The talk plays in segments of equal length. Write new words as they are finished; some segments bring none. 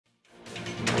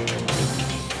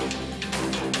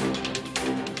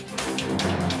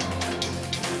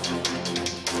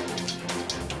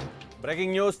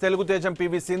Breaking news Telugu తేజం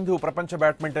PV Sindhu ప్రపంచ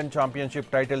badminton championship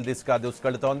title దిశగా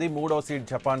దూసుకెళ్తోంది. 3వ seed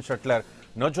Japan shuttler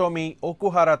Nozomi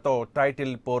ఒకుహారాతో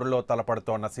title పోరులో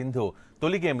తలపడుతోన్న సింధు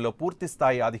తొలి గేమ్లో పూర్తి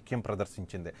స్థాయి ఆధిక్యం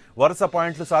ప్రదర్శించింది. వరుస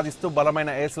పాయింట్లు సాధిస్తూ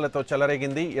బలమైన ఏసులతో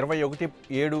చెలరేగింది.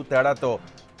 21-7 తేడాతో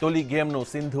తొలి గేమ్ను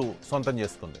సింధు సొంతం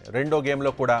చేసుకుంది. రెండో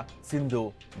గేమ్లో కూడా సింధు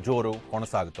జోరు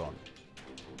కొనసాగుతోంది.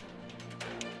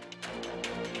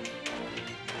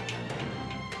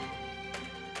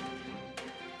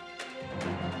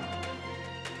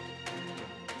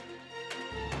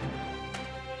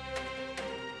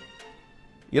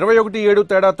 ఇరవై 21-7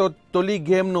 తేడాతో తొలి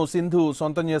గేమ్ను సింధు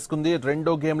సొంతం చేసుకుంది.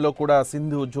 రెండో గేమ్లో కూడా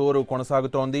సింధు జోరు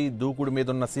కొనసాగుతోంది. దూకుడు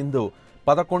మీదున్న సింధు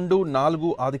 11-4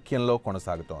 ఆధిక్యంలో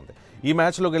కొనసాగుతోంది. ఈ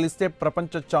మ్యాచ్లో గెలిస్తే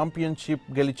ప్రపంచ ఛాంపియన్షిప్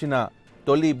గెలిచిన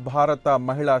తొలి భారత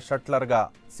మహిళా షట్లర్గా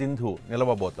Sindhu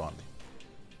నిలవబోతోంది.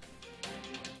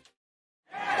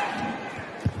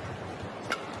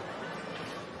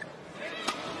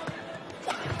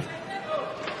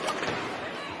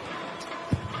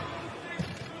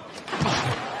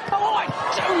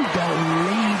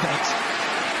 Believe it.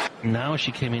 Now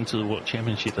she came into the World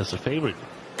Championship as a favorite.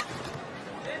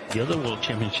 The other World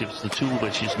Championships, the two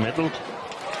where she's medaled,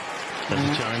 there's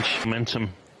a challenge, momentum.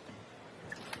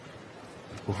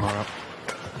 Uhara.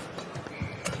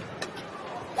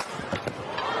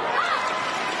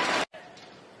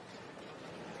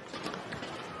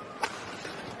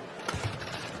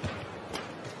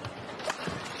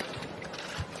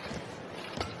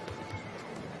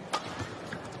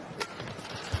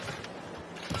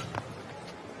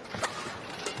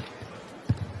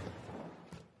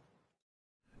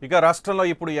 ఇక రాష్ట్రంలో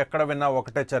ఇప్పుడు ఎక్కడ విన్నా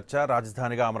ఒకటే చర్చ,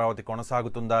 రాజధానిగా అమరావతి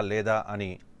కొనసాగుతుందా లేదా అని.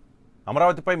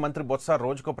 అమరావతిపై మంత్రి బొత్స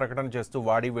రోజుకో ప్రకటన చేస్తూ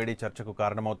వాడి వేడి చర్చకు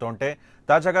కారణమవుతుంటే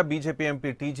తాజాగా బీజేపీ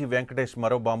ఎంపీ టీజీ వెంకటేష్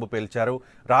మరో బాంబు పేల్చారు.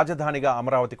 రాజధానిగా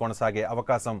అమరావతి కొనసాగే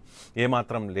అవకాశం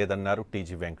ఏమాత్రం లేదన్నారు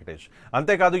టీజీ వెంకటేష్.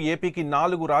 అంతేకాదు ఏపీకి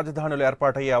 4 రాజధానులు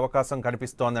ఏర్పాటయ్యే అవకాశం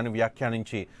కనిపిస్తోందని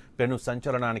వ్యాఖ్యానించి పెను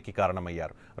సంచలనానికి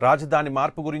కారణమయ్యారు. రాజధాని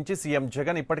మార్పు గురించి సీఎం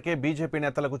జగన్ ఇప్పటికే బీజేపీ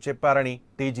నేతలకు చెప్పారని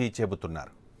టీజీ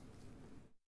చెబుతున్నారు.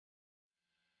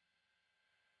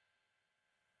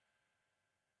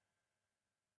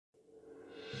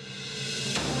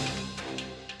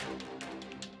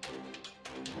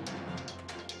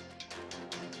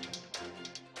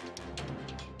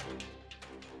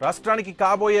 రాష్ట్రానికి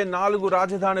కాబోయే 4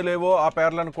 రాజధానులేవో ఆ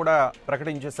పేర్లను కూడా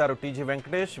ప్రకటించేశారు టీజీ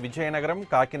వెంకటేష్. విజయనగరం,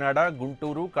 కాకినాడ,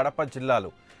 గుంటూరు, కడప జిల్లాలు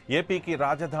ఏపీకి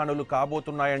రాజధానులు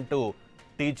కాబోతున్నాయంటూ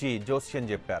టీజీ జోస్యం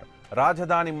చెప్పారు.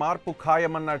 రాజధాని మార్పు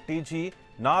ఖాయమన్న టీజీ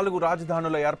 4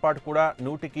 రాజధానుల ఏర్పాటు కూడా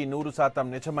 100%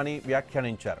 నిజమని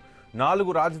వ్యాఖ్యానించారు.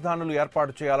 4 రాజధానులు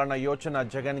ఏర్పాటు చేయాలన్న యోచన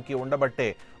జగన్కి ఉండబట్టే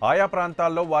ఆయా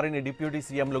ప్రాంతాల్లో వారిని డిప్యూటీ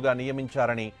సీఎంలుగా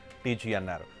నియమించారని టీజీ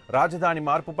అన్నారు. రాజధాని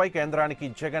మార్పుపై కేంద్రానికి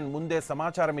జగన్ ముందే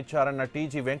సమాచారం ఇచ్చారన్న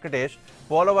టీజీ వెంకటేష్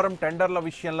పోలవరం టెండర్ల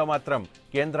విషయంలో మాత్రం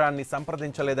కేంద్రాన్ని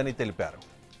సంప్రదించలేదని తెలిపారు.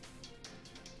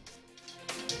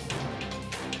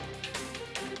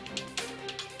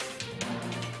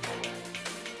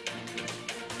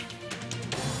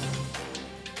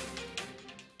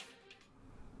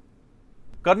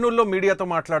 కర్నూలులో మీడియాతో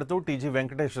మాట్లాడుతూ టీజీ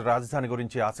వెంకటేష్ రాజధాని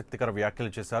గురించి ఆసక్తికర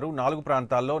వ్యాఖ్యలు చేశారు. 4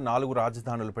 ప్రాంతాల్లో 4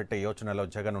 రాజధానులు పెట్టే యోచనలో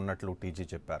జగన్ ఉన్నట్లు టీజీ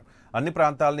చెప్పారు. అన్ని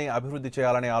ప్రాంతాల్ని అభివృద్ధి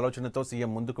చేయాలనే ఆలోచనతో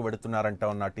సీఎం ముందుకు వెడుతున్నారంట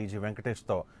ఉన్న టీజీ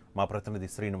వెంకటేష్తో మా ప్రతినిధి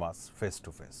Srinivas face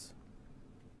to face.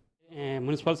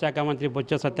 Municipal శాఖ మంత్రి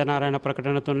బొత్స సత్యనారాయణ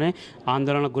ప్రకటనతోనే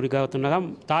ఆందోళనకు గురికావుతుండగా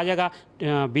తాజాగా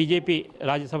బీజేపీ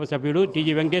రాజ్యసభ సభ్యుడు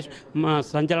టీజీ వెంకటేష్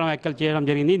సంచలన వ్యాఖ్యలు చేయడం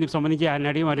జరిగింది. ఇందుకు సంబంధించి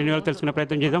ఆయన అడిగి మరిన్ని వివరాలు తెలుసుకునే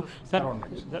ప్రయత్నం చేద్దాం. సార్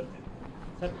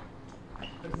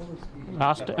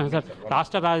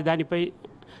రాష్ట్ర రాజధానిపై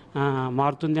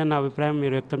మారుతుంది అన్న అభిప్రాయం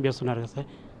మీరు వ్యక్తం చేస్తున్నారు కదా సార్?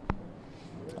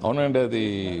 అవునండి, అది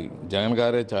జగన్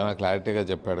గారే చాలా క్లారిటీగా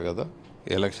చెప్పాడు కదా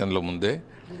ఎలక్షన్ల ముందే.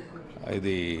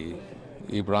 ఇది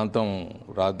ఈ ప్రాంతం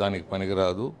రాజధానికి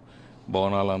పనికిరాదు,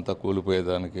 భవనాలంతా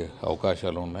కూలిపోయేదానికి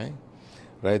అవకాశాలు ఉన్నాయి,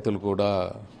 రైతులు కూడా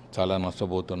చాలా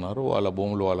నష్టపోతున్నారు, వాళ్ళ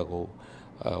భూములు వాళ్ళకు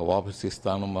వాపసు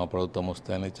ఇస్తాను మా ప్రభుత్వం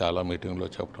వస్తాయని చాలా మీటింగ్లో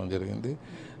చెప్పడం జరిగింది.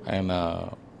 ఆయన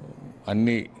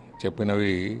అన్నీ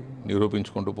చెప్పినవి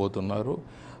నిరూపించుకుంటూ పోతున్నారు.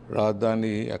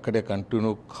 రాజధాని అక్కడే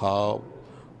కంటిన్యూ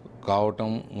కావటం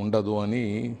ఉండదు అని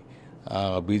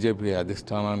బీజేపీ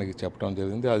అధిష్టానానికి చెప్పడం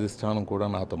జరిగింది. అధిష్టానం కూడా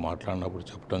నాతో మాట్లాడినప్పుడు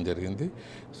చెప్పడం జరిగింది.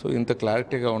 సో ఇంత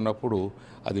క్లారిటీగా ఉన్నప్పుడు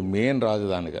అది మెయిన్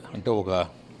రాజధానిగా అంటే ఒక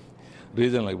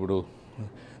రీజన్, ఇప్పుడు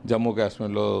జమ్మూ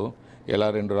కాశ్మీర్లో ఎలా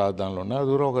 2 రాజధానులు ఉన్నాయి,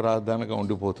 అది కూడా ఒక రాజధానిగా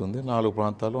ఉండిపోతుంది. 4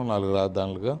 ప్రాంతాలు 4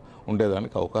 రాజధానులుగా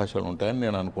ఉండేదానికి అవకాశాలు ఉంటాయని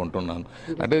నేను అనుకుంటున్నాను.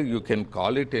 అంటే you can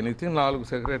call it anything. 4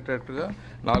 సెక్రటరేట్గా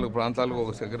 4 ప్రాంతాలకు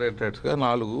ఒక సెక్రటరేట్గా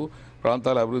 4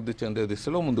 ప్రాంతాలు అభివృద్ధి చెందే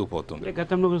దిశలో ముందుకు పోతుంది.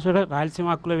 గతంలో కూడా రాయలసీమ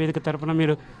హక్కుల వేదిక తరఫున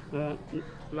మీరు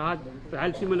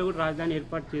రాయలసీమలో కూడా రాజధాని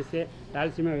ఏర్పాటు చేస్తే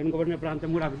రాయలసీమ వెనుకబడిన ప్రాంతం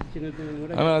కూడా అభివృద్ధి చెందుతుంది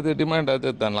కూడా అది డిమాండ్.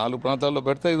 అదే 4 ప్రాంతాల్లో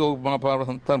పెడితే ఇది మా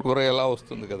ప్రాంతానికి కూడా ఎలా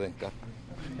వస్తుంది కదా, ఇంకా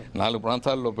 4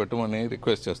 ప్రాంతాల్లో పెట్టమని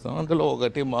రిక్వెస్ట్ చేస్తాం. అందులో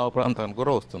ఒకటి మా ప్రాంతానికి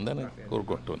కూడా వస్తుందని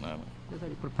కోరుకుంటున్నాను.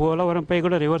 ఇప్పుడు పోలవరంపై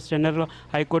కూడా రివర్స్ టెండర్లో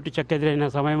హైకోర్టు చెక్కెదిరైన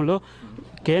సమయంలో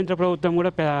కేంద్ర ప్రభుత్వం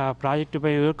కూడా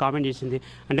ప్రాజెక్టుపై కామెంట్ చేసింది.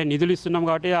 అంటే నిధులు ఇస్తున్నాం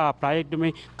కాబట్టి ఆ ప్రాజెక్టుపై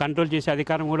కంట్రోల్ చేసే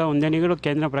అధికారం కూడా ఉందని కూడా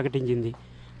కేంద్రం ప్రకటించింది.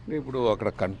 ఇప్పుడు అక్కడ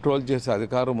కంట్రోల్ చేసే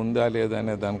అధికారం ఉందా లేదా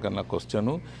అనే దానికన్నా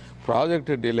క్వశ్చను,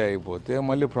 ప్రాజెక్టు డిలే అయిపోతే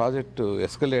మళ్ళీ ప్రాజెక్టు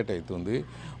ఎస్కలేట్ అవుతుంది,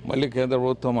 మళ్ళీ కేంద్ర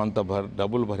ప్రభుత్వం అంత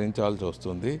డబ్బులు భరించాల్సి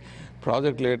వస్తుంది.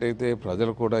 ప్రాజెక్ట్ లేట్ అయితే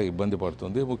ప్రజలు కూడా ఇబ్బంది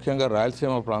పడుతుంది. ముఖ్యంగా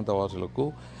రాయలసీమ ప్రాంత వాసులకు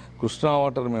కృష్ణా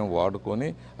వాటర్ మేము వాడుకొని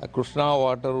ఆ కృష్ణా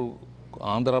వాటరు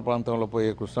ఆంధ్ర ప్రాంతంలో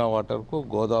పోయే కృష్ణా వాటర్కు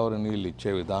గోదావరి నీళ్ళు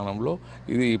ఇచ్చే విధానంలో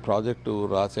ఇది ఈ ప్రాజెక్టు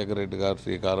రాజశేఖర రెడ్డి గారు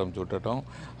శ్రీకారం చుట్టడం,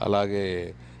 అలాగే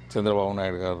చంద్రబాబు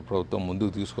నాయుడు గారు ప్రభుత్వం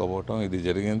ముందుకు తీసుకోపోవటం ఇది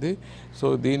జరిగింది. సో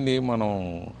దీన్ని మనం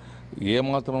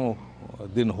ఏమాత్రం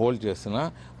దీన్ని హోల్డ్ చేసినా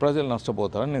ప్రజలు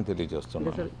నష్టపోతారని నేను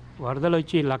తెలియజేస్తున్నాను. వరదలు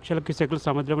వచ్చి లక్షల క్యూసెక్లు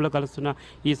సముద్రంలో కలుస్తున్న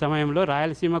ఈ సమయంలో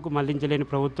రాయలసీమకు మళ్లించలేని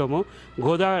ప్రభుత్వము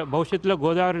భవిష్యత్తులో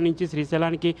గోదావరి నుంచి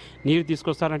శ్రీశైలానికి నీరు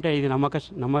తీసుకొస్తారంటే ఇది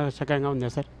నమ్మకకంగా ఉందా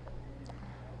సార్?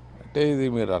 అంటే ఇది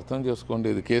మీరు అర్థం చేసుకోండి,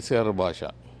 ఇది కేసీఆర్ భాష.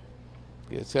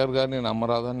 కేసీఆర్ గారిని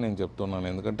నమ్మరాదని నేను చెప్తున్నాను.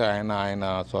 ఎందుకంటే ఆయన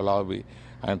స్వలాభి,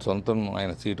 ఆయన సొంతం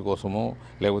ఆయన సీటు కోసమో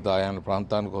లేకపోతే ఆయన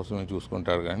ప్రాంతాని కోసమే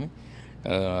చూసుకుంటాడు. కానీ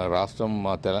రాష్ట్రం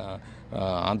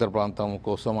ఆంధ్ర ప్రాంతం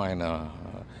కోసం ఆయన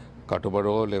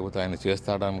కట్టుబడో లేకపోతే ఆయన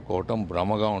చేస్తాడనుకోవటం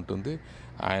భ్రమగా ఉంటుంది.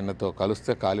 ఆయనతో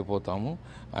కలిస్తే కాలిపోతాము,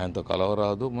 ఆయనతో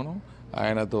కలవరాదు. మనం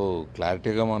ఆయనతో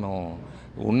క్లారిటీగా మనం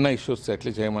ఉన్న ఇష్యూస్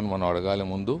సెటిల్ చేయమని మనం అడగాలి.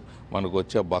 ముందు మనకు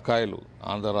వచ్చే బకాయిలు,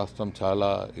 ఆంధ్ర రాష్ట్రం చాలా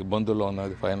ఇబ్బందుల్లో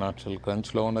ఉన్నది, ఫైనాన్షియల్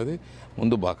క్రంచ్లో ఉన్నది.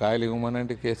 ముందు బకాయిలు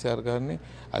ఇవ్వమనండి కేసీఆర్ గారిని,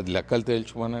 అది లెక్కలు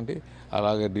తేల్చమనండి.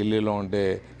 అలాగే ఢిల్లీలో ఉండే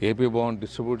ఏపీ బాండ్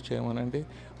డిస్ట్రిబ్యూట్ చేయమనండి.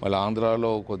 మళ్ళీ ఆంధ్రాలో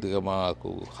కొద్దిగా మాకు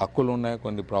హక్కులు ఉన్నాయి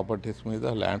కొన్ని ప్రాపర్టీస్ మీద,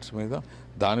 ల్యాండ్స్ మీద,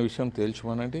 దాని విషయం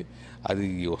తేల్చమనండి. అది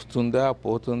వస్తుందా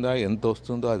పోతుందా ఎంత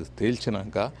వస్తుందో అది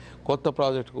తేల్చినాక కొత్త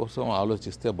ప్రాజెక్ట్ కోసం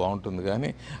ఆలోచిస్తే బాగుంటుంది. కానీ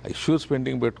ఇష్యూస్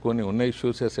పెండింగ్ పెట్టుకొని ఉన్న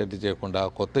ఇష్యూసే సెట్ చేయకుండా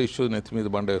కొత్త ఇష్యూస్ నెత్తి మీద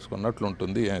బండ వేసుకున్నట్లు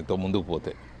ఉంటుంది ఆయనతో ముందుకు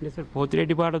పోతే. సార్,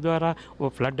 పోతిరెడ్డిపాడు ద్వారా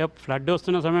ఫ్లడ్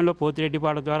వస్తున్న సమయంలో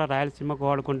పోతిరెడ్డిపాడు ద్వారా రాయలసీమకు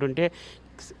వాడుకుంటుంటే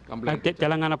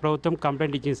తెలంగాణ ప్రభుత్వం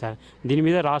కంప్లైంట్ ఇచ్చింది సార్. దీని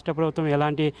మీద రాష్ట్ర ప్రభుత్వం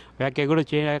ఎలాంటి వ్యాఖ్య కూడా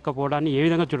చేయకపోవడాన్ని ఏ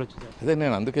విధంగా చూడొచ్చు సార్? అదే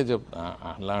నేను అందుకే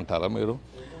అలా అంటారా మీరు?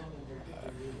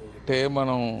 అంటే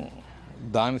మనం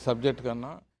దాని సబ్జెక్ట్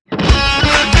కన్నా